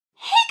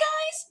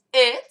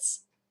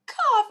It's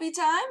coffee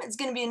time. It's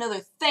going to be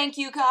another thank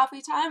you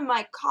coffee time.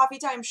 My coffee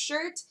time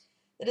shirt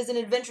that is an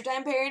Adventure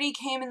Time parody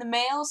came in the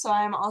mail, so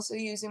I'm also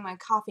using my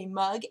coffee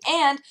mug.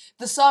 And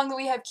the song that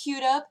we have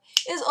queued up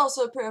is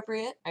also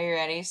appropriate. Are you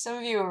ready? Some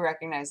of you will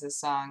recognize this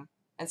song,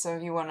 and some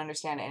of you won't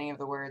understand any of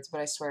the words,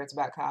 but I swear it's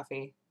about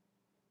coffee.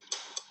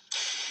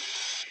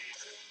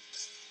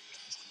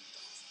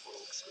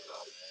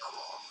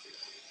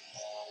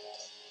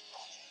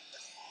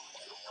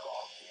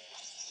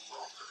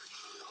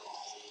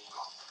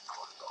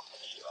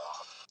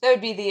 That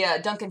would be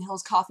the Duncan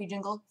Hill's coffee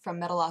jingle from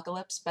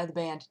Metalocalypse by the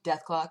band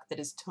Death Clock. That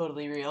is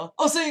totally real.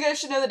 Also, you guys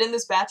should know that in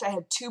this batch I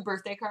had 2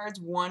 birthday cards,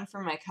 one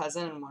from my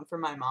cousin and one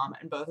from my mom,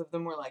 and both of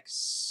them were like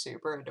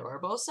super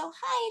adorable. So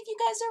hi, if you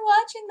guys are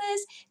watching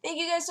this, thank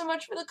you guys so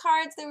much for the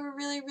cards. They were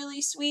really,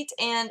 really sweet.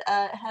 And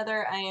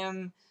Heather, I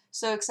am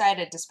so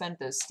excited to spend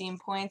those Steam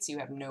points. You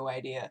have no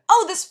idea.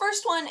 Oh, this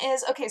first one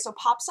is, okay, so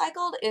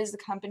POPCYCLED is the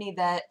company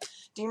that,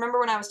 do you remember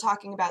when I was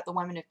talking about the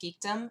Women of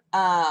Geekdom?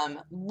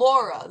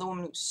 Laura, the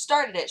woman who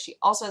started it, she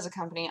also has a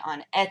company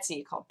on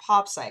Etsy called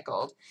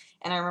POPCYCLED.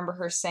 And I remember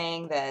her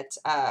saying that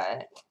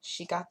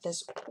she got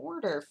this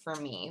order for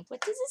me.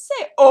 What does it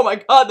say? Oh my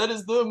god, that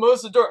is the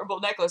most adorable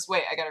necklace.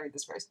 Wait, I gotta read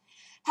this first.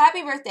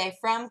 Happy birthday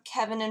from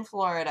Kevin in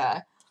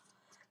Florida.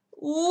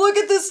 Look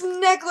at this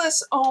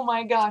necklace! Oh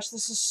my gosh,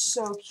 this is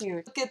so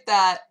cute. Look at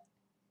that.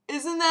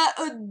 Isn't that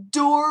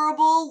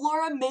adorable?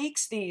 Laura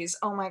makes these.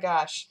 Oh my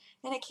gosh.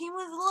 And it came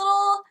with a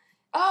little...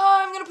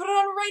 Oh, I'm gonna put it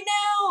on right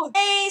now!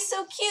 Hey,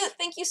 so cute!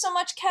 Thank you so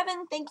much,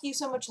 Kevin. Thank you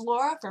so much,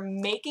 Laura, for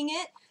making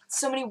it.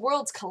 So many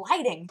worlds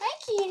colliding. Hi,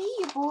 kitty.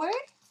 You bored?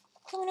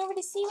 Coming over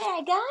to see what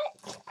I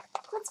got?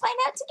 Let's find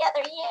out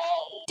together,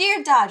 yay!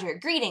 Dear Dodger,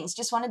 greetings.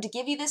 Just wanted to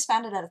give you this,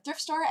 found it at a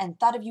thrift store, and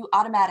thought of you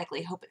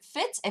automatically. Hope it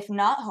fits. If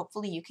not,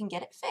 hopefully you can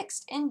get it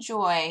fixed.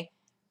 Enjoy.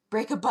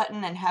 Break a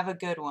button and have a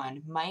good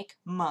one. Mike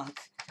Monk.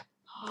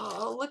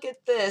 Oh, look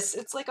at this.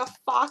 It's like a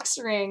fox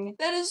ring.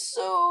 That is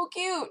so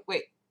cute.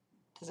 Wait,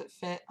 does it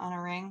fit on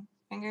a ring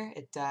finger?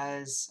 It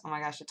does. Oh my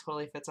gosh, it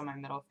totally fits on my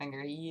middle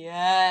finger.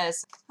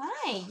 Yes.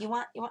 Hi, you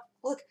want,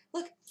 look.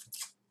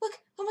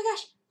 Oh my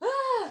gosh.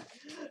 Ah!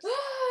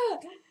 Ah!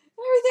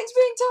 Everything's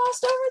being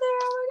tossed over there.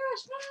 Oh my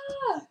gosh.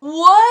 Ah!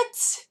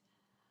 What?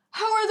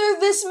 How are there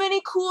this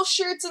many cool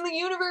shirts in the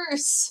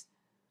universe?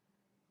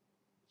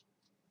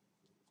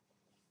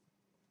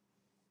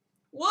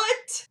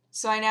 What?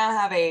 So I now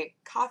have a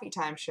coffee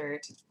time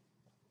shirt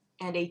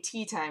and a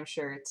tea time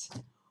shirt.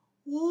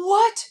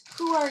 What?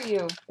 Who are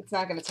you? It's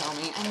not going to tell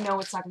me. I know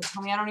it's not going to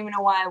tell me. I don't even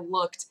know why I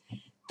looked.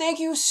 Thank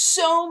you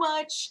so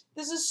much.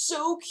 This is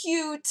so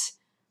cute.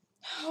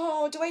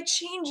 Oh, do I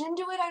change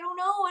into it? I don't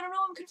know.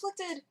 I'm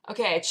conflicted.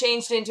 Okay, I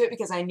changed into it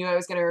because I knew I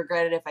was going to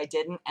regret it if I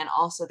didn't. And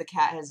also the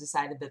cat has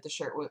decided that the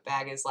shirt whip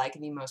bag is like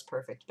the most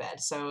perfect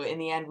bed. So in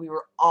the end, we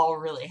were all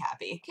really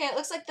happy. Okay, it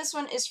looks like this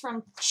one is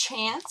from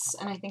Chance.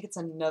 And I think it's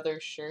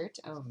another shirt.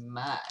 Oh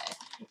my.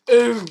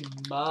 Oh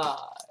my.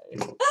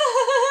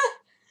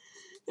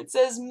 It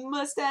says,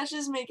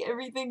 mustaches make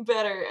everything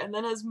better, and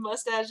then has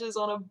mustaches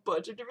on a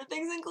bunch of different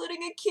things,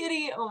 including a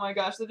kitty. Oh my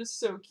gosh, that is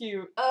so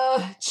cute.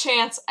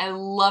 Chance, I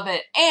love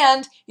it.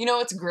 And, you know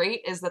what's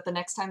great is that the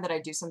next time that I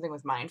do something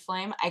with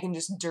Mindflame, I can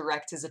just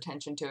direct his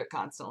attention to it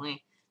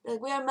constantly.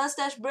 Like, we are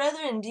mustache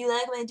brethren, do you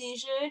like my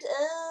t-shirt?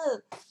 Oh.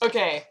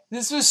 Okay,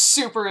 this was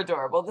super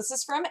adorable. This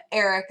is from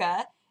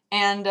Erica.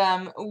 And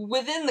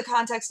within the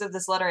context of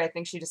this letter, I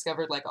think she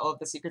discovered like all of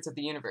the secrets of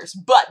the universe.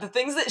 But the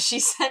things that she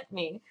sent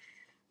me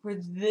were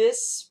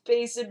this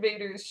Space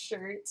Invaders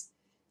shirt.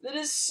 That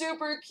is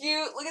super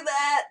cute. Look at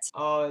that.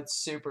 Oh, it's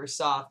super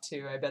soft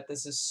too. I bet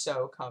this is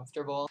so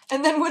comfortable.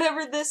 And then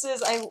whatever this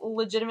is, I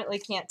legitimately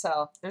can't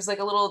tell. There's like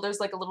a little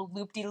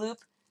loop-de-loop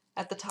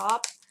at the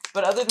top.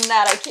 But other than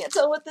that, I can't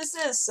tell what this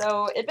is.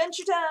 So,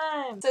 adventure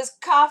time. It says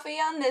coffee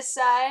on this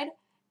side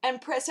and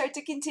press hard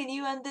to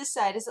continue on this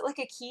side. Is it like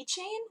a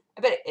keychain?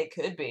 I bet it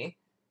could be.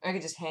 Or I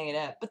could just hang it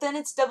up. But then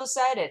it's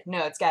double-sided.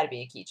 No, it's gotta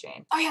be a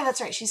keychain. Oh yeah, that's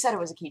right. She said it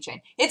was a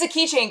keychain. It's a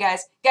keychain,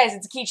 guys. Guys,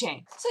 it's a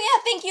keychain. So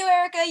yeah, thank you,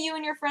 Erica. You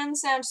and your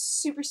friends sound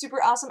super,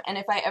 super awesome. And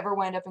if I ever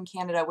wind up in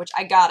Canada, which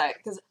I gotta,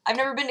 because I've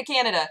never been to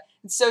Canada.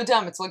 It's so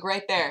dumb. It's like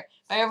right there.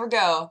 If I ever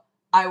go,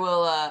 I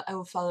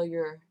will follow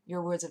your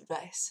words of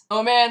advice.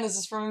 Oh man, this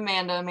is from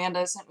Amanda.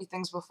 Amanda sent me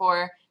things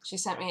before. She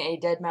sent me a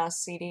Dead Mouse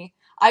CD.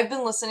 I've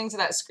been listening to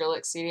that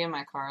Skrillex CD in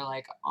my car,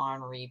 like,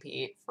 on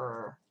repeat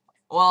for...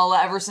 well,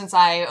 ever since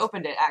I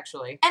opened it,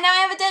 actually. And now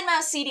I have a Dead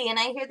Mouse CD, and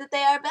I hear that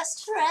they are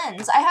best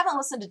friends. I haven't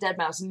listened to Dead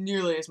Mouse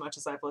nearly as much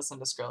as I've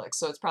listened to Skrillex,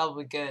 so it's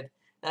probably good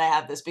that I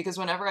have this, because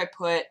whenever I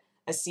put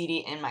a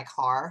CD in my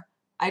car,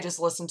 I just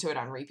listen to it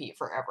on repeat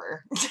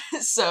forever.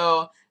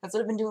 So that's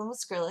what I've been doing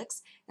with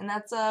Skrillex, and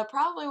that's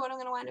probably what I'm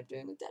going to wind up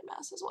doing with Dead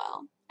Mouse as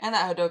well. And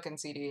that Hadoken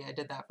CD, I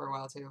did that for a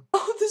while too.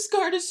 Oh, this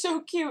card is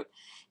so cute.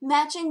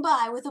 Matching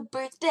by with a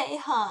birthday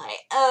high.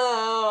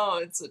 Oh,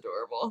 it's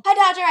adorable. Hi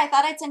Dodger, I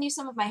thought I'd send you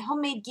some of my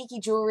homemade geeky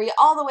jewelry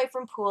all the way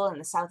from Poole in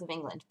the south of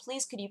England.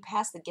 Please could you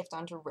pass the gift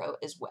on to Ro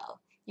as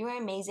well. You are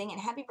amazing,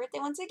 and happy birthday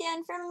once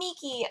again from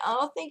Miki.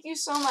 Oh, thank you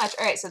so much.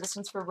 All right, so this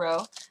one's for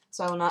Ro.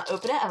 So I will not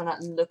open it. I will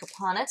not look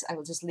upon it. I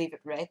will just leave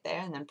it right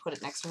there and then put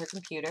it next to her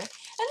computer. And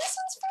this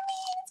one's for me,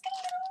 and it's got a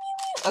little Mew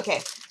Mew.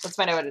 Okay, let's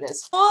find out what it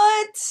is.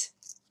 What?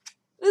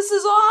 This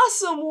is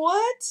awesome.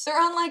 What?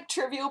 They're on like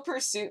Trivial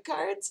Pursuit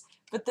cards.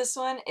 But this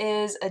one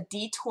is a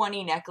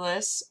D20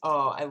 necklace.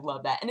 Oh, I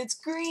love that. And it's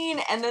green.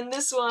 And then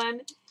this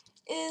one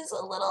is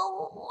a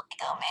little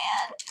Lego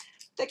man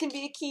that can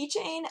be a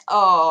keychain.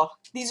 Oh,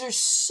 these are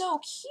so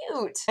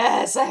cute.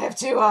 Yes, I have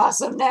 2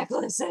 awesome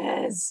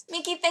necklaces.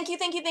 Miki, thank you,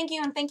 thank you, thank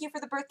you, and thank you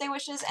for the birthday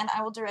wishes, and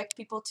I will direct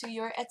people to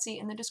your Etsy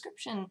in the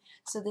description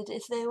so that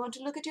if they want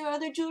to look at your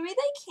other jewelry,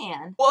 they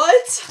can.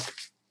 What?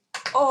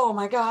 Oh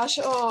my gosh,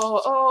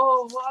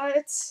 oh,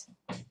 what?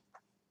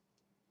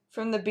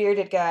 From the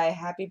bearded guy,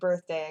 happy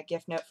birthday, a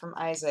gift note from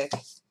Isaac. The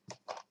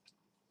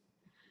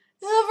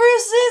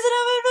first season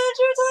of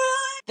Adventure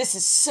Time! This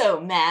is so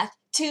math.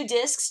 2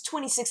 discs,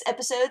 26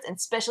 episodes,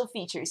 and special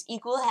features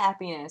equal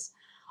happiness.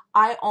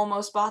 I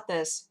almost bought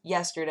this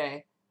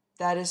yesterday.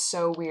 That is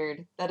so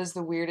weird. That is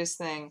the weirdest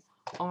thing.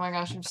 Oh my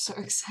gosh, I'm so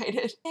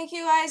excited. Thank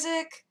you,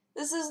 Isaac.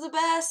 This is the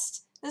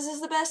best. This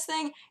is the best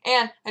thing.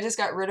 And I just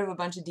got rid of a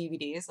bunch of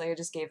DVDs. Like, I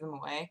just gave them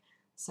away.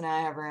 So now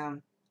I have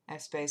room. I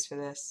have space for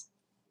this.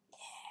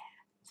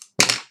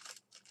 Yeah.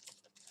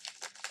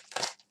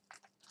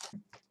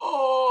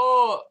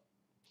 Oh!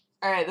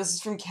 Alright, this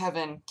is from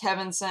Kevin.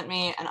 Kevin sent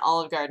me an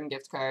Olive Garden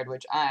gift card,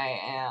 which I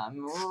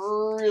am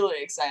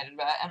really excited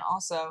about, and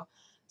also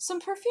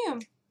some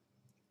perfume.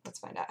 Let's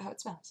find out how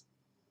it smells.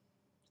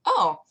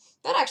 Oh,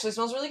 that actually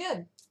smells really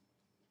good.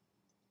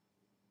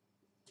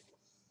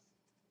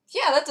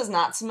 Yeah, that does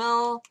not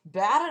smell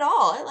bad at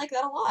all. I like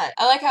that a lot.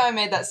 I like how I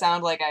made that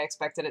sound like I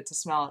expected it to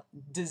smell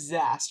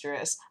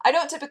disastrous. I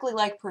don't typically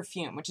like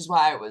perfume, which is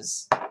why I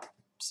was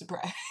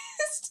surprised.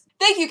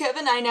 Thank you,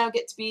 Kevin. I now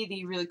get to be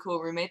the really cool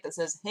roommate that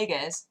says, hey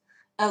guys,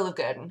 Olive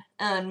Garden,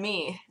 and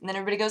me. And then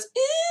everybody goes,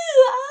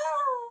 ooh,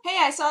 ah. Hey,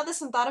 I saw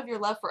this and thought of your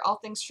love for all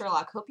things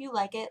Sherlock. Hope you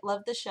like it.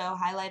 Love the show.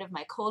 Highlight of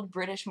my cold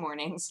British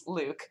mornings,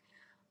 Luke.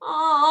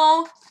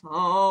 Oh,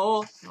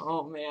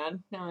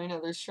 man. Now I know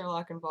there's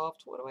Sherlock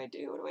involved. What do I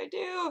do? What do I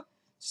do?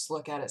 Just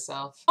look at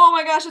itself. Oh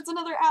my gosh, it's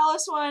another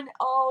Alice one.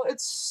 Oh,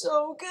 it's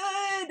so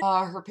good.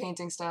 Oh, her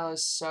painting style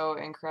is so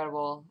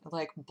incredible. It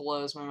like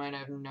blows my mind. I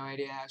have no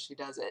idea how she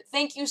does it.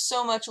 Thank you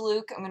so much,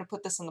 Luke. I'm gonna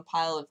put this in the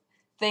pile of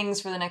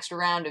things for the next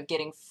round of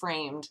getting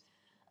framed.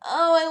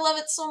 Oh, I love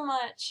it so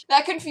much.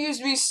 That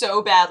confused me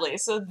so badly.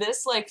 So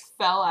this like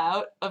fell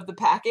out of the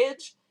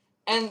package.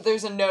 And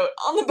there's a note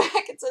on the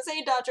back. It says,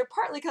 hey, Dodger,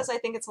 partly because I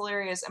think it's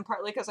hilarious and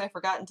partly because I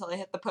forgot until I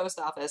hit the post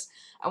office.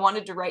 I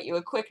wanted to write you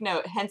a quick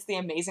note, hence the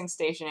amazing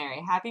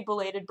stationery. Happy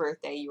belated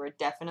birthday. You are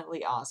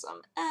definitely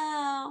awesome.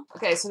 Oh.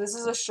 Okay, so this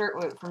is a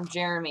shirt from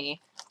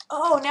Jeremy.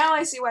 Oh, now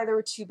I see why there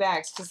were 2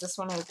 bags, because this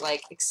one was,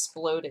 like,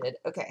 exploded.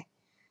 Okay.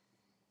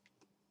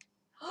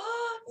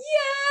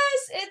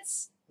 Yes!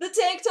 It's the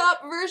tank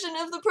top version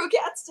of the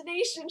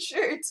Procrastination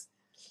shirt.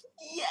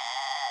 Yes!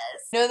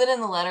 Know that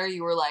in the letter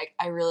you were like,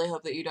 I really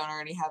hope that you don't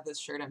already have this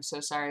shirt. I'm so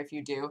sorry if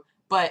you do.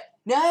 But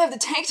now I have the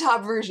tank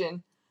top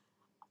version.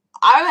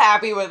 I'm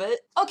happy with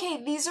it.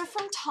 Okay, these are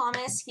from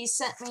Thomas. He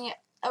sent me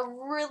a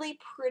really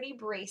pretty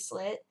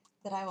bracelet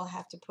that I will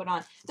have to put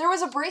on. There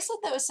was a bracelet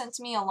that was sent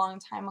to me a long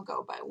time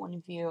ago by one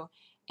of you,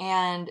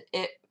 and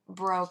it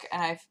broke,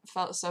 and I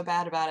felt so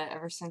bad about it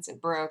ever since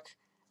it broke.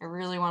 I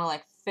really want to,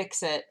 like,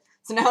 fix it.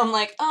 So now I'm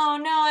like, oh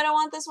no, I don't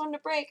want this one to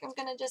break. I'm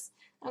gonna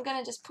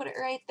just put it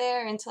right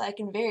there until I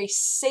can very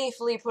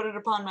safely put it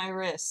upon my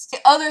wrist.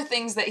 The other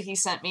things that he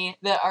sent me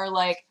that are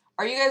like,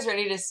 are you guys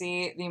ready to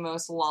see the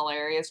most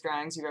hilarious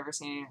drawings you've ever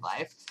seen in your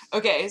life?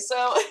 Okay,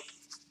 so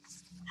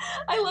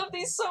I love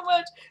these so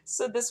much.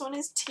 So this one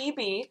is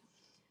TB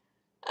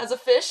as a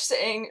fish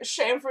saying,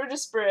 shame for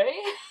display.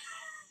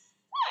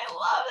 I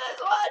love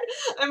this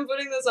one. I'm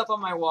putting this up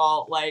on my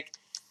wall, like,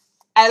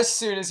 as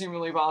soon as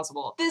humanly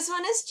possible. This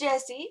one is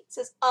Jessie. It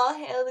says, all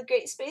hail the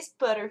great space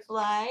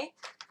butterfly.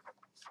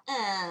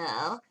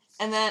 Oh.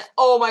 And then,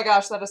 oh my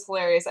gosh, that is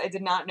hilarious. I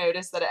did not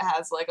notice that it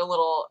has like a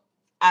little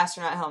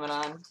astronaut helmet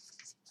on.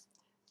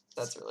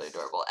 That's really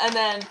adorable. And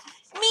then,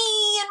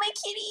 me and my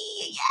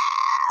kitty.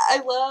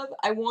 Yeah!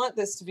 I want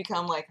this to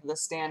become like the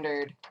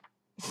standard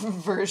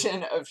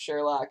version of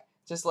Sherlock.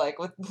 Just like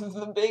with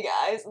the big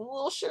eyes and the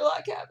little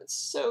Sherlock cap. It's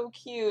so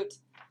cute.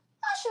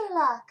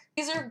 Sherlock.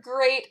 These are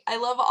great. I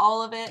love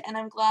all of it, and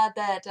I'm glad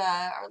that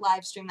our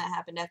live stream that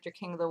happened after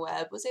King of the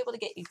Web was able to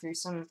get you through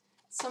some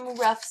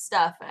rough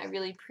stuff, and I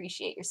really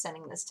appreciate your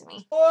sending this to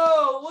me.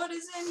 Whoa, what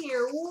is in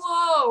here?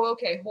 Whoa,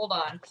 okay, hold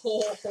on.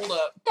 Hold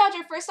up.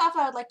 Dodger, first off,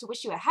 I would like to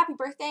wish you a happy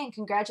birthday and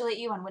congratulate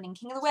you on winning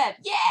King of the Web.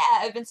 Yeah!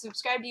 I've been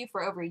subscribed to you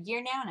for over a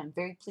year now, and I'm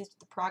very pleased with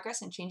the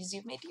progress and changes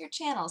you've made to your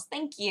channels.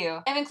 Thank you.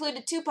 I've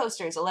included 2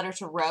 posters, a letter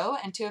to Ro,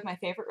 and 2 of my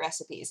favorite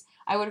recipes.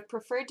 I would have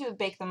preferred to have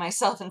baked them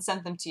myself and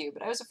sent them to you,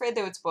 but I was afraid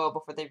they would spoil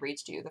before they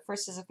reached you. The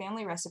first is a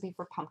family recipe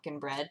for pumpkin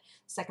bread.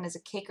 The second is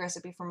a cake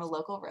recipe from a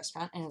local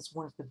restaurant, and it's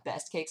one of the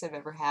best cakes I've ever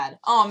ever had.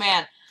 Oh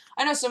man,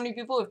 I know so many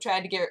people who've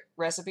tried to get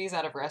recipes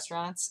out of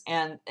restaurants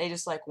and they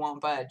just like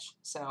won't budge.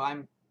 So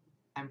I'm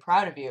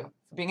proud of you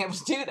for being able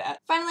to do that.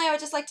 Finally, I would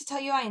just like to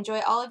tell you I enjoy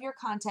all of your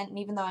content, and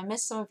even though I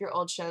miss some of your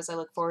old shows, I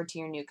look forward to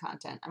your new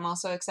content. I'm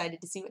also excited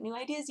to see what new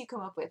ideas you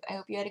come up with. I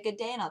hope you had a good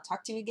day, and I'll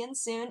talk to you again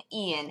soon.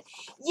 Ian.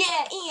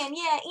 Yeah, Ian,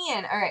 yeah,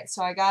 Ian. Alright,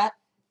 so I got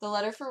the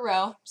letter for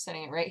Ro,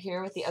 setting it right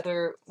here with the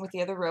other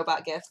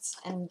robot gifts.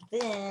 And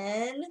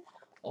then,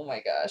 oh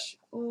my gosh.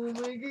 Oh my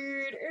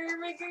god, oh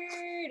my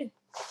god.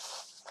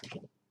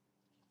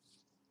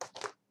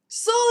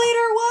 Soul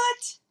Eater,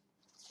 what?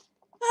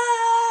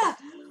 Ah!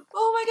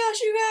 Oh my gosh,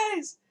 you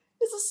guys!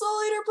 It's a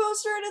Soul Eater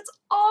poster and it's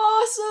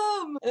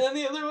awesome! And then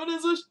the other one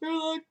is a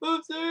Sherlock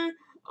poster.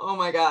 Oh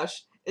my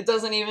gosh. It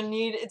doesn't even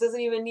need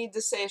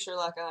to say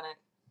Sherlock on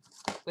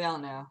it. We all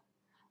know.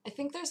 I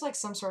think there's like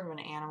some sort of an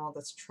animal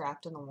that's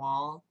trapped in the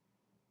wall,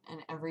 and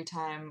every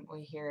time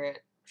we hear it,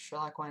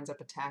 Sherlock winds up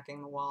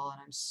attacking the wall,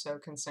 and I'm so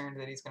concerned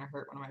that he's gonna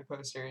hurt one of my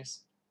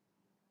posters.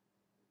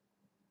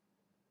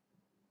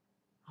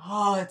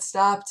 Oh, it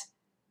stopped.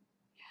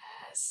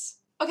 Yes.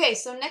 Okay,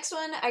 so next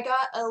one, I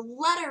got a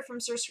letter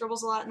from Sir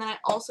Scribbles a Lot, and then I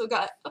also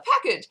got a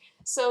package.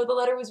 So the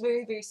letter was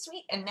very, very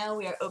sweet, and now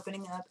we are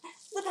opening up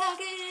the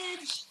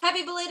package.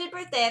 Happy belated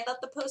birthday! I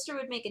thought the poster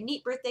would make a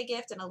neat birthday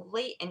gift and a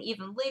late and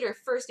even later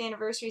first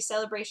anniversary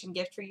celebration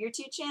gift for your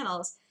two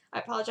channels. I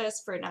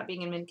apologize for it not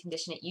being in mint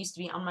condition. It used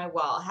to be on my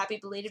wall. Happy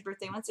belated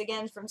birthday once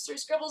again from Sir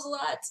Scribbles a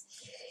Lot.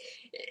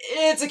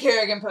 It's a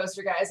Kerrigan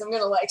poster, guys. I'm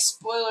gonna like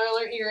spoiler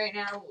alert you right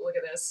now. Look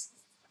at this.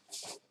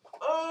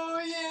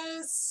 Oh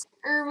yes!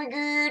 Oh my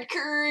god,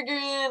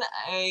 Kerrigan!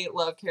 I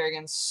love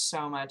Kerrigan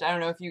so much. I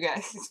don't know if you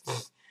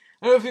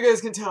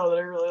guys can tell that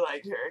I really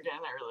like Kerrigan.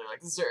 I really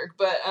like Zerg,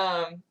 but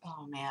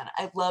oh man,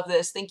 I love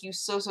this. Thank you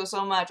so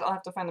much. I'll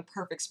have to find the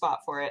perfect spot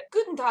for it.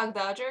 Guten Tag,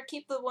 Dodger.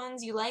 Keep the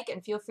ones you like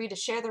and feel free to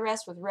share the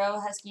rest with Ro,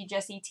 Husky,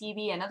 Jesse,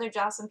 TV, and other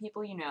Jocelyn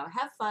people you know.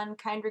 Have fun.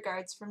 Kind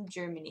regards from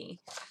Germany.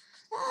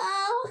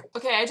 Oh.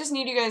 Okay, I just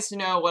need you guys to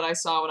know what I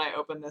saw when I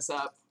opened this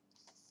up.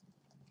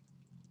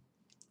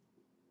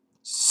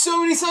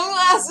 So many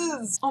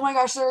sunglasses! Oh my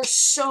gosh, there are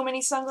so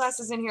many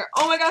sunglasses in here.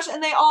 Oh my gosh,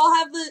 and they all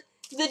have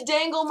the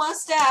dangle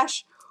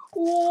mustache.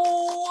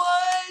 What?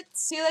 I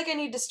feel like I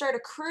need to start a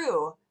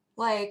crew.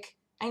 Like,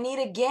 I need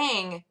a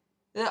gang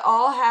that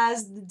all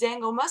has the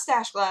dangle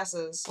mustache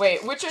glasses.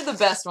 Wait, which are the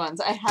best ones?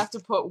 I have to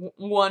put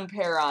one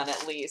pair on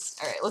at least.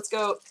 Alright, let's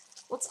go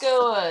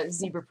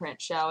zebra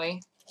print, shall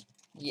we?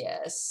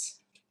 Yes.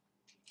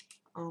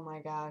 Oh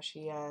my gosh,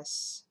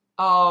 yes.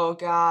 Oh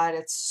god,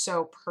 it's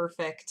so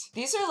perfect.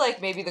 These are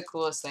like maybe the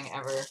coolest thing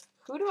ever.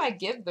 Who do I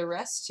give the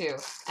rest to?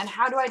 And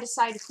how do I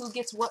decide who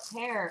gets what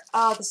pair?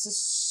 Oh, this is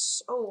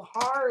so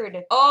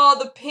hard. Oh,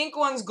 the pink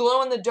ones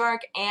glow in the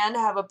dark and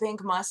have a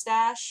pink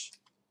mustache.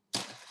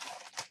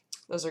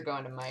 Those are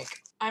going to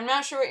Mike. I'm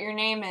not sure what your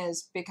name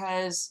is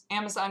because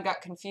Amazon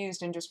got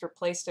confused and just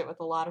replaced it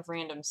with a lot of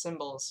random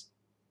symbols.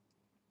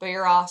 But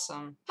you're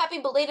awesome. Happy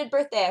belated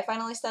birthday. I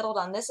finally settled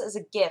on this as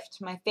a gift.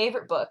 My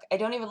favorite book. I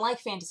don't even like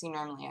fantasy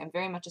normally. I'm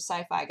very much a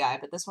sci-fi guy,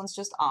 but this one's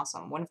just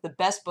awesome. One of the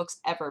best books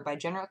ever by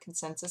general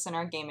consensus in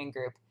our gaming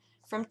group.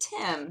 From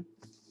Tim.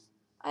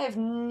 I have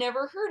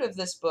never heard of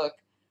this book,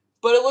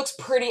 but it looks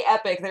pretty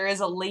epic. There is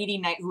a lady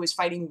knight who is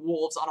fighting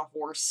wolves on a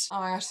horse. Oh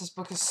my gosh, this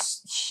book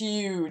is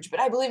huge, but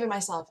I believe in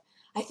myself.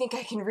 I think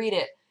I can read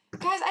it.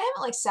 Guys, I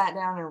haven't like sat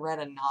down and read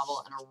a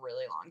novel in a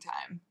really long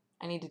time.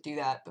 I need to do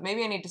that, but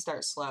maybe I need to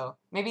start slow.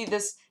 Maybe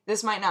this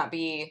might not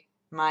be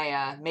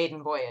my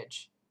maiden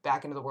voyage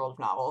back into the world of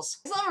novels.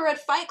 I still haven't read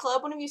Fight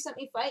Club. One of you sent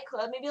me Fight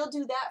Club. Maybe I'll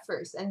do that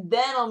first, and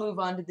then I'll move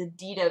on to the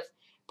deed of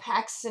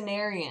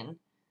POPCYCLED.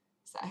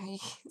 Is that how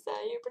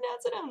you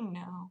pronounce it? I don't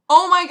know.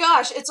 Oh my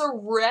gosh, it's a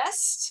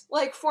rest?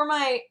 Like for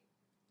my...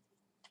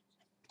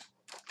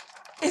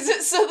 Is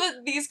it so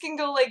that these can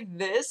go like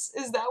this?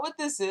 Is that what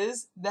this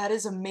is? That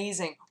is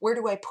amazing. Where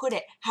do I put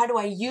it? How do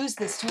I use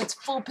this to its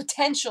full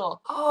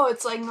potential? Oh,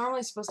 it's like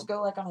normally supposed to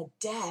go like on a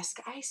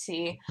desk. I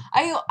see.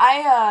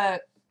 I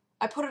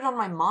put it on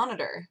my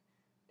monitor.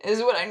 Is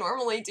what I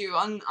normally do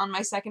on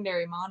my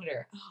secondary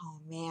monitor. Oh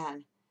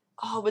man.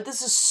 Oh, but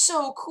this is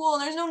so cool.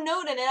 And there's no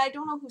note in it. I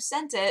don't know who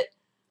sent it,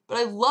 but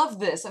I love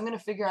this. I'm gonna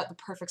figure out the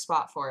perfect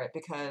spot for it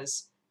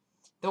because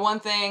the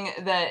one thing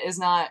that is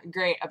not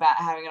great about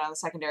having it on the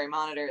secondary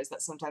monitor is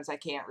that sometimes I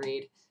can't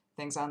read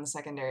things on the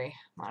secondary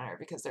monitor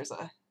because there's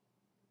a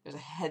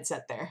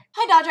headset there.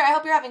 Hi Dodger, I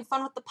hope you're having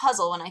fun with the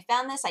puzzle. When I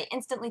found this, I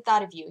instantly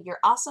thought of you. You're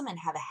awesome and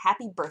have a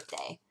happy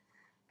birthday.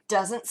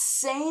 Doesn't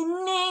say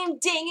name,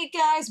 dang it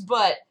guys,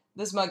 but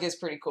this mug is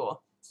pretty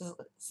cool. It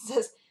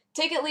says,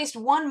 take at least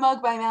one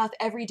mug by mouth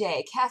every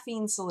day.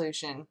 Caffeine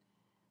solution.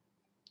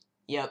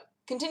 Yep.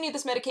 Continue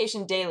this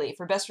medication daily.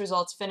 For best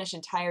results, finish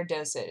entire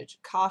dosage.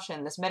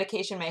 Caution, this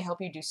medication may help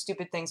you do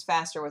stupid things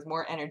faster with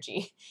more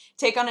energy.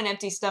 Take on an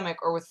empty stomach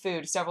or with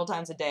food several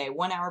times a day,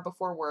 1 hour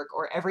before work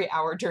or every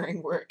hour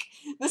during work.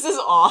 This is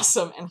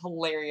awesome and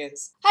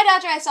hilarious. Hi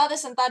Dodger, I saw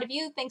this and thought of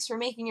you. Thanks for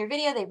making your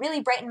video. They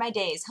really brighten my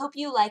days. Hope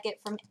you like it.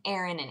 From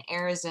Aaron in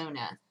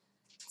Arizona.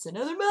 It's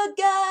another mug,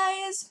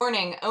 guys!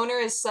 Warning, owner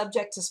is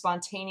subject to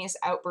spontaneous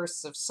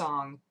outbursts of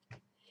song.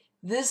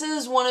 This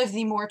is one of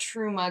the more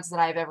true mugs that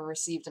I've ever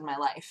received in my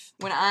life.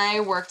 When I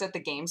worked at the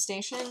game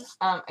station,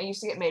 I used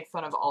to get made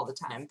fun of all the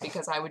time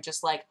because I would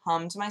just like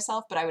hum to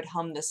myself, but I would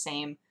hum the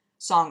same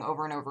song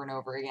over and over and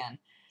over again.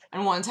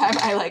 And one time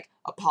I like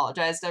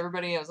apologized to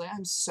everybody. I was like,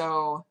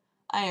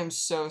 I am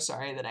so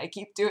sorry that I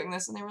keep doing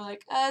this. And they were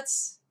like,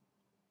 it's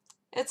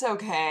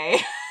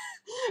okay.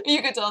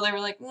 You could tell they were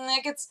like,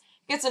 it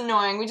gets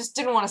annoying. We just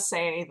didn't want to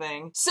say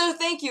anything. So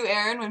thank you,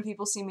 Erin. When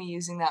people see me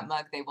using that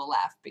mug, they will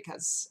laugh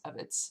because of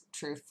its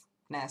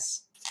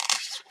truthness.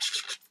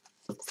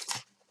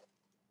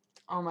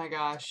 Oh my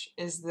gosh.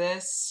 Is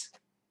this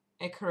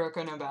a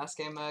Kuroko no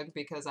Basuke mug?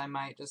 Because I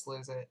might just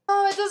lose it.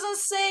 Oh, it doesn't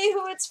say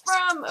who it's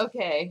from.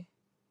 Okay.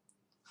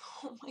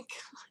 Oh my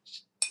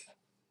gosh.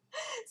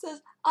 It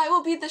says, I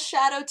will be the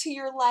shadow to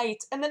your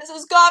light. And then it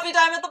says coffee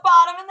time at the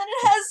bottom. And then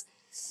it has...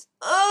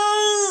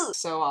 Oh,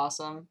 so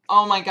awesome.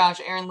 Oh my gosh,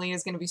 Erin Lee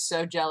is gonna be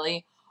so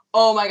jelly.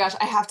 Oh my gosh,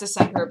 I have to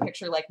send her a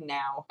picture like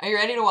now. Are you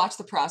ready to watch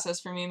the process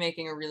for me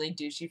making a really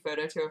douchey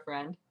photo to a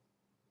friend?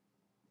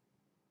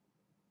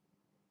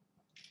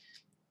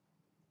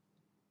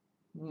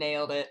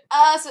 Nailed it.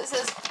 So it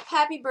says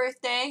happy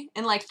birthday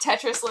in like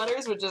Tetris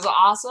letters, which is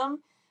awesome.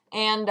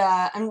 And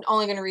I'm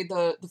only going to read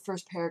the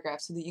first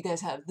paragraph so that you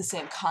guys have the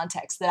same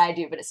context that I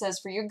do. But it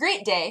says, for your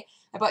great day,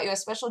 I bought you a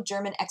special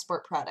German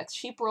export product.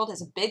 Sheep World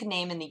has a big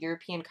name in the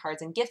European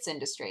cards and gifts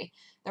industry.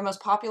 Their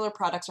most popular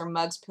products are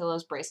mugs,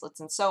 pillows, bracelets,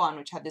 and so on,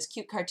 which have this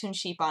cute cartoon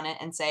sheep on it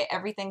and say,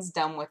 everything's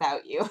dumb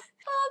without you.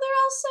 Oh, they're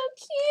all so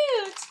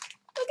cute.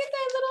 Look at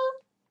their little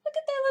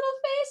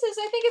faces.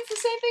 I think it's the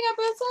same thing on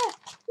both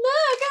sides.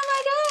 Look, oh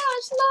my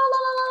gosh. La la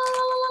la la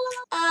la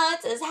la la.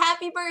 It says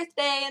happy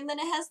birthday, and then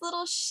it has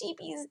little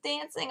sheepies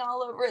dancing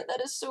all over it.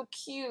 That is so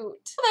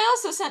cute. They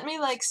also sent me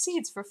like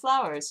seeds for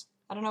flowers.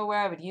 I don't know where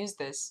I would use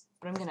this,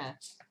 but I'm gonna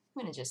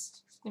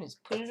just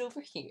put it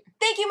over here.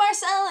 Thank you,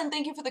 Marcel, and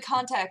thank you for the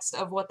context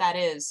of what that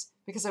is,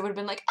 because I would have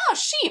been like, oh,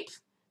 sheep.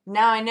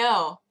 Now I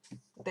know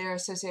they're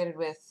associated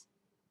with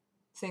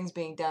things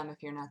being dumb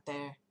if you're not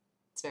there.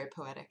 It's very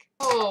poetic.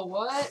 Oh,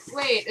 what?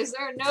 Wait, is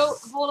there a note?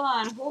 Hold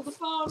on. Hold the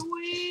phone.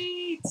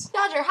 Wait.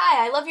 Dodger,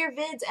 hi. I love your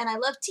vids and I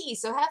love tea,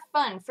 so have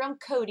fun. From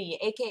Cody,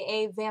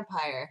 aka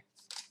Vampire.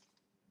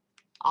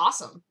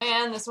 Awesome.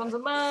 And this one's a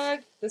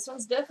mug. This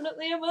one's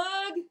definitely a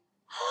mug.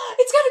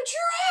 It's got a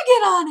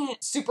dragon on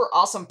it. Super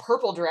awesome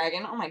purple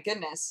dragon. Oh my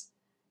goodness.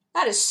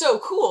 That is so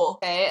cool.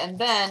 Okay, and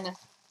then,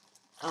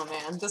 oh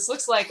man, this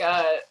looks like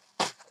one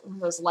of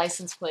those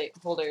license plate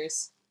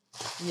holders.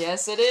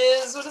 Yes, it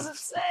is. What does it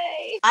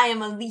say? I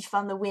am a leaf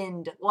on the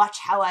wind. Watch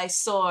how I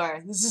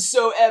soar. This is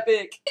so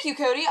epic. Thank you,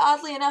 Cody.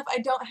 Oddly enough, I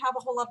don't have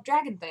a whole lot of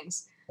dragon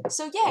things.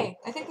 So yay.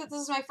 I think that this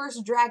is my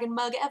first dragon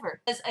mug ever.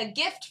 It's a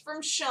gift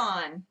from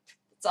Sean.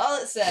 That's all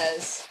it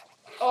says.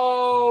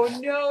 Oh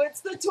no,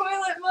 it's the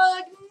toilet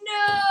mug.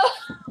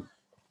 No!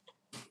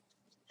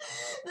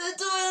 The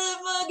toilet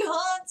mug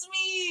haunts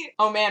me!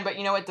 Oh man, but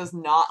you know what does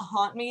not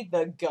haunt me?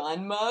 The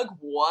gun mug.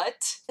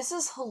 What? This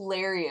is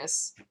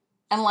hilarious.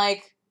 And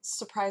like,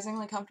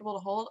 surprisingly comfortable to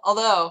hold.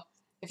 Although,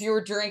 if you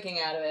were drinking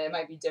out of it, it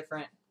might be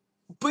different.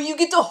 But you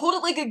get to hold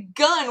it like a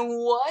gun,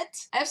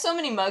 what? I have so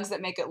many mugs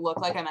that make it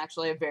look like I'm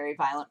actually a very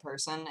violent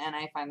person, and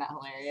I find that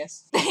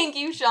hilarious. Thank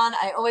you, Sean.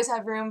 I always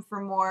have room for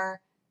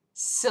more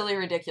silly,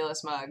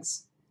 ridiculous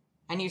mugs.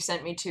 And you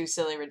sent me 2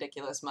 silly,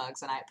 ridiculous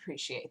mugs, and I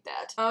appreciate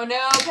that. Oh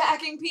no,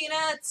 packing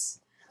peanuts!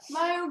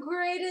 My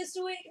greatest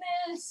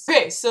weakness!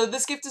 Okay, so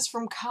this gift is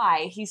from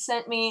Kai. He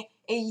sent me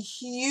a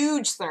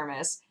huge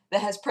thermos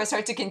that has press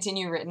hard to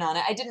continue written on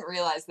it. I didn't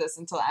realize this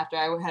until after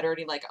I had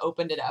already like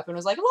opened it up and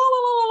was like, la la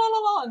la la la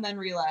la, and then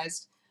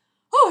realized,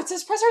 oh, it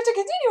says press hard to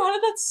continue on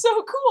it. That's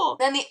so cool.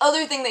 Then the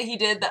other thing that he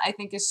did that I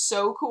think is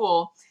so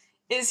cool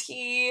is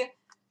he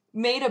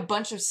made a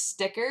bunch of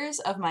stickers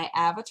of my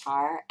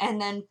avatar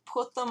and then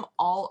put them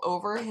all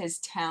over his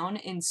town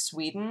in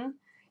Sweden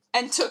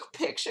and took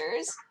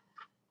pictures.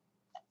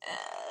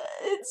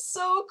 It's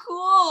so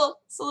cool.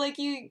 So like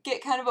you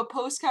get kind of a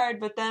postcard,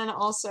 but then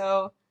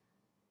also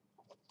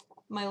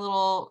my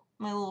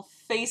little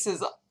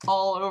faces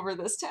all over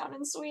this town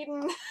in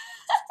Sweden.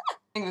 I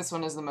think this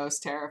one is the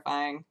most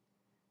terrifying.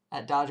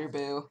 At Dodger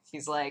Boo,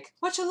 he's like,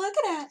 what you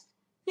looking at?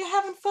 You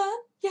having fun?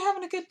 You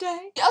having a good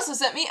day? He also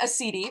sent me a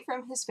CD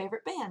from his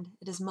favorite band.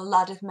 It is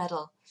melodic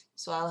metal.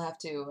 So I'll have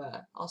to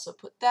also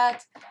put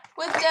that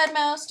with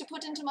Deadmau5 to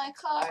put into my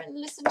car and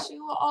listen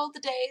to all the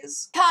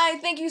days. Kai,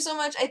 thank you so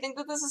much. I think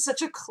that this is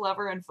such a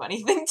clever and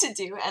funny thing to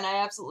do, and I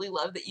absolutely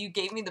love that you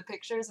gave me the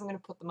pictures. I'm going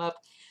to put them up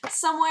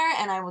somewhere,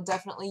 and I will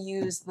definitely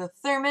use the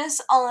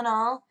thermos. All in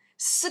all,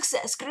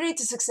 success, great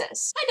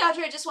success. Hi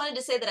Dodger, I just wanted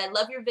to say that I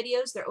love your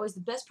videos. They're always the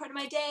best part of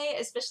my day,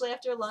 especially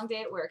after a long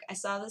day at work. I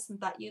saw this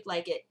and thought you'd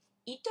like it.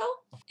 Ito?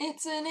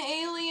 It's an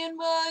alien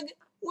mug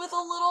with a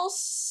little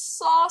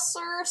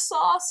saucer,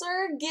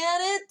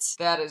 get it?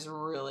 That is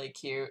really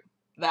cute.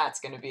 That's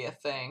gonna be a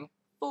thing.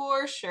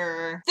 For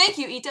sure. Thank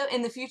you, Ito.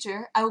 In the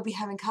future, I will be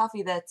having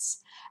coffee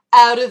that's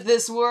out of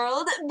this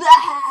world. Blah!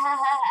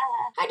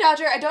 Hi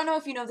Dodger, I don't know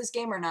if you know this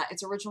game or not.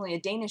 It's originally a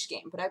Danish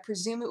game, but I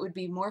presume it would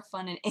be more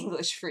fun in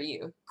English for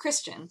you.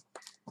 Christian.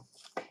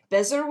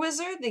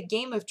 Bezzerwizzer, the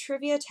game of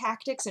trivia,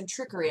 tactics, and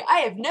trickery. I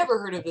have never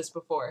heard of this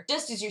before.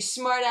 Just as your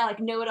smart aleck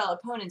know-it-all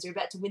opponents are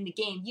about to win the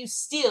game, you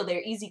steal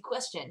their easy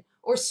question,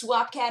 or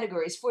swap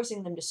categories,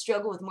 forcing them to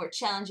struggle with more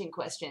challenging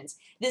questions.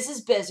 This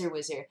is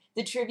Bezzerwizzer,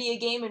 the trivia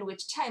game in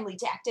which timely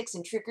tactics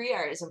and trickery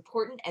are as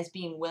important as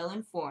being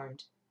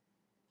well-informed.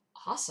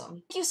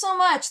 Awesome. Thank you so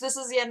much! This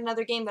is yet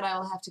another game that I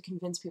will have to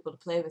convince people to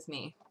play with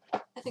me.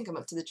 I think I'm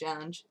up to the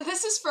challenge.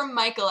 This is from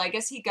Michael. I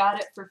guess he got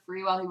it for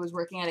free while he was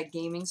working at a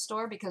gaming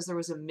store because there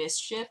was a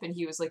misship and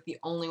he was like the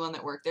only one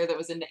that worked there that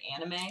was into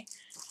anime.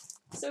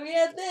 So he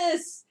had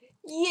this!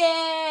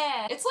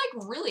 Yeah! It's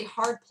like really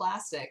hard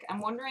plastic. I'm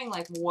wondering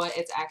like what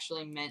it's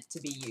actually meant to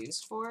be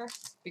used for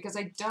because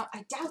I doubt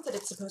that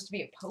it's supposed to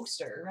be a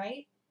poster,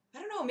 right? I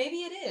don't know, maybe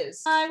it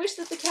is. I wish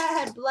that the cat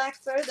had black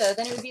fur, though.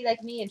 Then it would be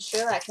like me and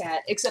Sherlock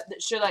Cat. Except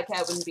that Sherlock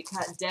Cat wouldn't be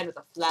caught dead with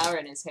a flower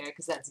in his hair,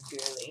 because that's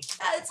girly.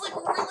 It's like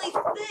really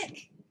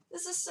thick!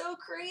 This is so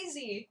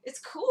crazy. It's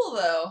cool,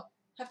 though.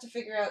 Have to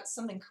figure out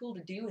something cool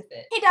to do with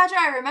it. Hey, Dodger,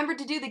 I remembered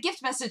to do the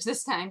gift message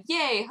this time.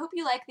 Yay! Hope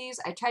you like these.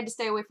 I tried to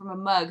stay away from a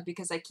mug,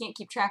 because I can't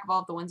keep track of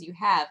all of the ones you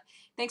have.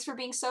 Thanks for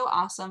being so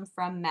awesome,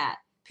 from Matt.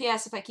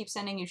 P.S. If I keep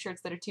sending you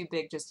shirts that are too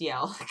big, just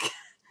yell.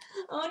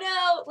 Oh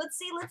no! Let's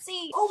see, let's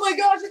see! Oh my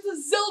gosh, it's a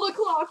Zelda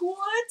clock!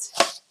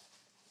 What?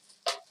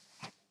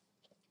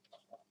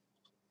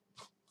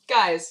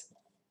 Guys,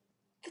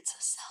 it's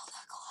a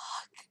Zelda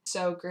clock.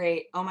 So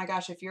great. Oh my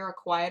gosh, if you're a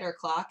quieter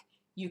clock,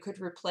 you could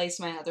replace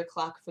my other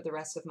clock for the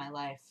rest of my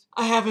life.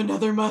 I have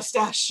another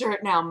mustache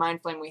shirt now.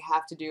 Mindflame, we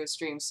have to do a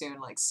stream soon.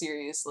 Like,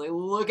 seriously,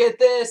 look at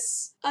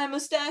this! I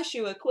mustache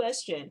you a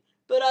question,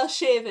 but I'll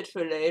shave it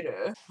for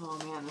later. Oh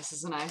man, this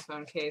is an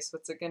iPhone case.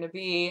 What's it gonna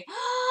be?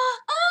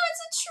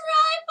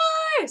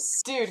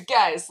 Triforce! Dude,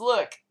 guys,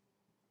 look.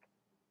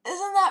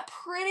 Isn't that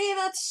pretty?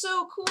 That's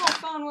so cool.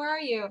 Phone, where are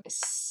you? I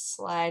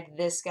slide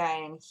this guy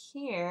in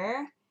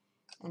here,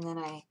 and then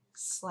I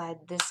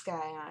slide this guy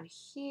on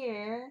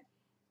here.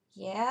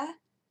 Yeah?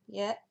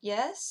 Yeah?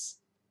 Yes?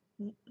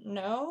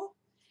 No?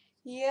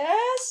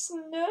 Yes?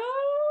 No?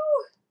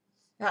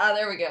 Ah,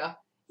 there we go.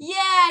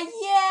 Yeah,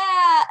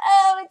 yeah!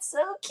 Oh, it's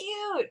so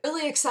cute!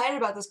 Really excited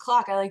about this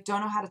clock. I, like,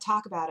 don't know how to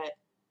talk about it.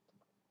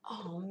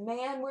 Oh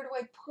man, where do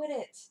I put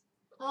it?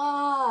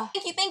 Ah,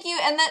 thank you,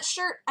 and that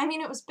shirt, I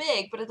mean, it was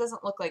big, but it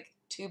doesn't look like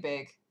too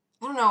big.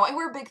 I don't know, I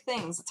wear big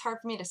things, it's hard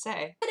for me to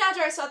say. Hey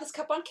Dodger, I saw this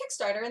cup on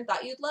Kickstarter and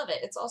thought you'd love it.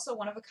 It's also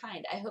one of a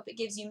kind. I hope it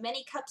gives you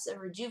many cups of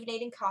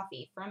rejuvenating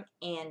coffee, from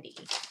Andy.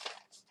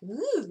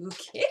 Ooh,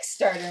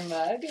 Kickstarter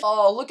mug.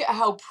 Oh, look at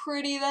how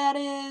pretty that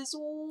is.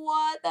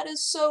 What? That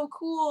is so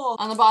cool.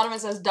 On the bottom it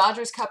says,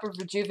 Dodger's Cup of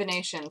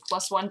Rejuvenation,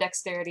 +1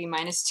 dexterity,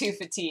 -2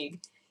 fatigue.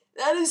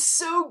 That is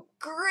so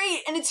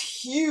great, and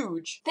it's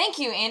huge. Thank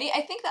you, Andy.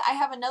 I think that I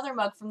have another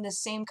mug from this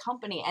same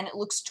company, and it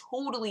looks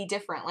totally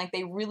different. Like,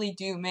 they really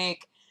do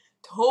make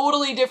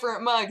totally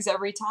different mugs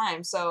every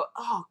time. So,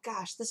 oh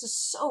gosh, this is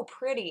so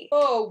pretty.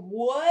 Oh,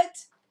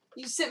 what?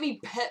 You sent me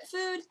pet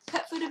food?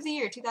 Pet food of the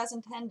year,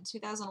 2010 to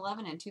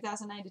 2011 and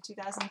 2009 to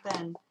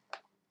 2010.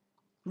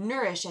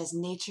 Nourish as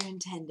nature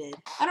intended.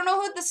 I don't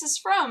know who this is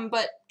from,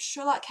 but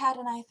Sherlock Cat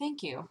and I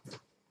thank you.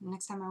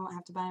 Next time I won't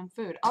have to buy them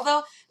food.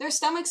 Although, their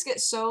stomachs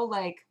get so,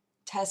 like,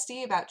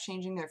 testy about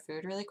changing their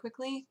food really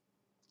quickly.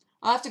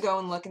 I'll have to go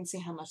and look and see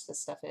how much this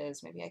stuff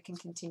is. Maybe I can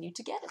continue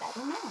to get it. I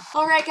don't know.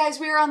 Alright, guys,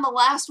 we are on the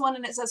last one,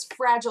 and it says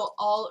fragile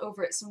all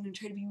over it, so I'm going to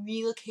try to be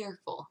real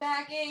careful.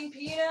 Backing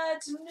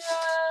peanuts,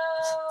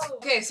 no!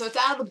 Okay, so it's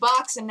out of the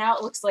box, and now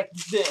it looks like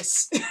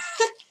this.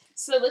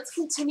 So let's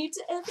continue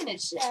to open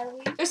it, shall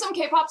we? There's some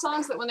K-pop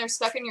songs that when they're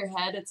stuck in your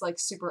head, it's, like,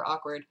 super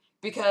awkward.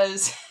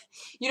 Because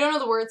you don't know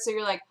the words, so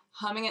you're, like,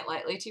 humming it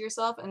lightly to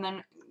yourself, and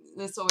then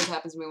this always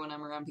happens to me when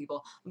I'm around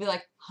people. I'll be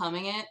like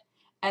humming it,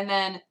 and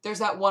then there's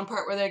that one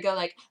part where they go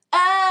like,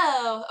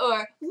 oh,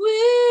 or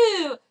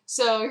woo.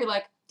 So you're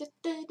like,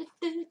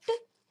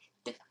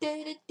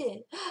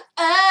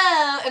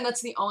 oh, and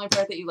that's the only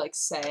part that you like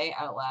say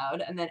out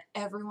loud, and then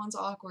everyone's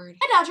awkward.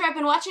 Hi Dodger, I've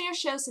been watching your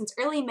show since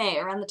early May,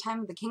 around the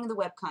time of the King of the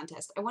Web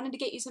contest. I wanted to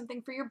get you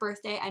something for your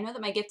birthday. I know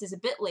that my gift is a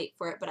bit late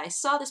for it, but I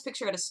saw this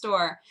picture at a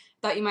store.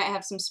 Thought you might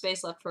have some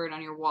space left for it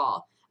on your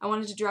wall. I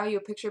wanted to draw you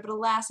a picture, but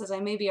alas, as I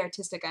may be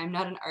artistic, I am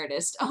not an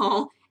artist.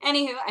 Oh,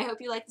 anywho, I hope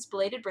you like this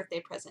belated birthday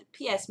present.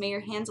 P.S. May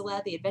your hands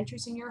allow the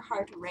adventures in your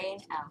heart rain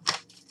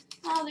out.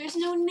 Oh, there's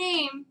no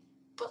name,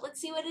 but let's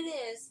see what it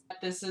is.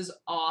 This is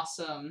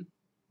awesome.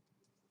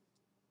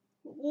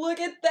 Look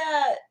at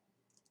that!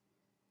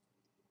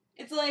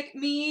 It's like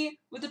me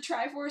with a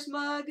Triforce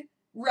mug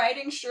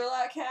riding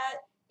Sherlock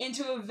Cat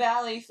into a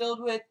valley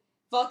filled with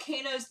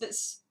volcanoes that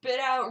spit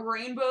out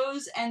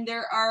rainbows, and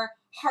there are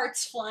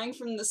hearts flying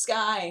from the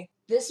sky.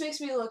 This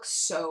makes me look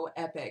so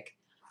epic.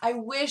 I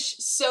wish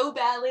so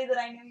badly that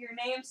I knew your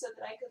name so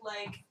that I could,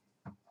 like,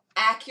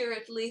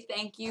 accurately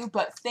thank you,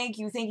 but thank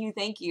you, thank you,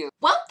 thank you.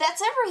 Well,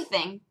 that's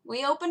everything.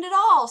 We opened it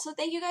all, so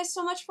thank you guys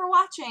so much for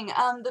watching.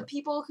 The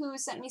people who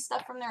sent me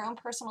stuff from their own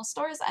personal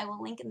stores, I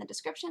will link in the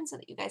description so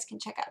that you guys can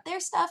check out their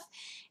stuff.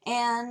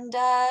 And,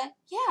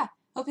 yeah,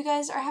 hope you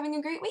guys are having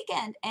a great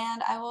weekend,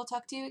 and I will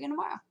talk to you again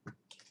tomorrow.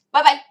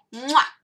 Bye-bye! Mwah!